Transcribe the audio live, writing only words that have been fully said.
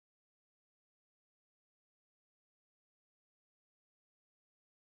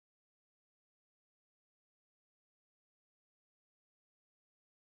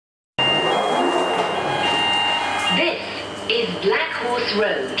this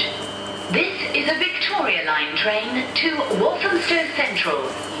road. This is a Victoria Line train to Walthamstow Central.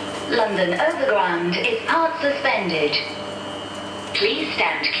 London Overground is part suspended. Please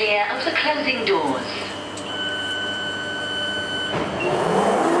stand clear of the closing doors.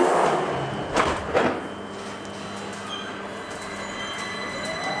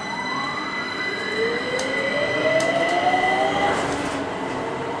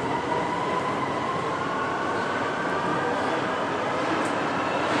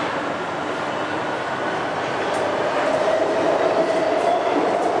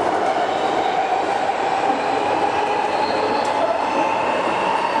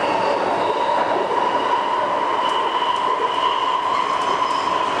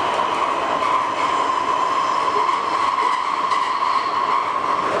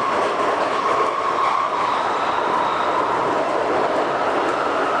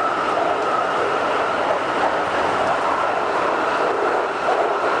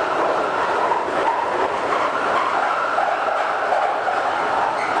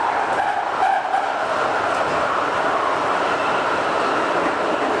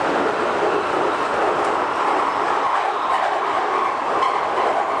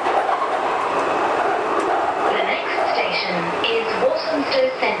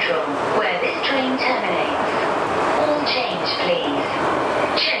 Central, where this train terminates. All change, please.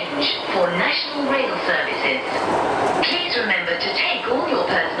 Change for National Rail Services. Please remember to take all your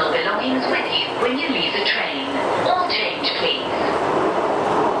personal belongings with you when you leave the train. All change, please.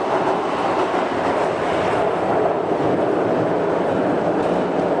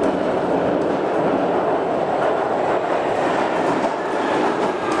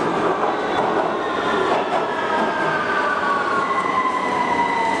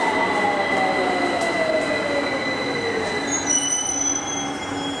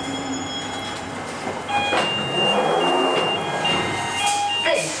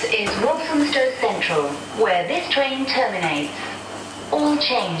 Is Walthamstow Central, where this train terminates. All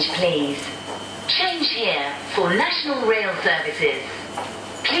change, please. Change here for National Rail Services.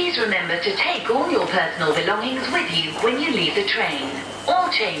 Please remember to take all your personal belongings with you when you leave the train. All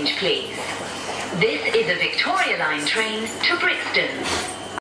change, please. This is a Victoria Line train to Brixton.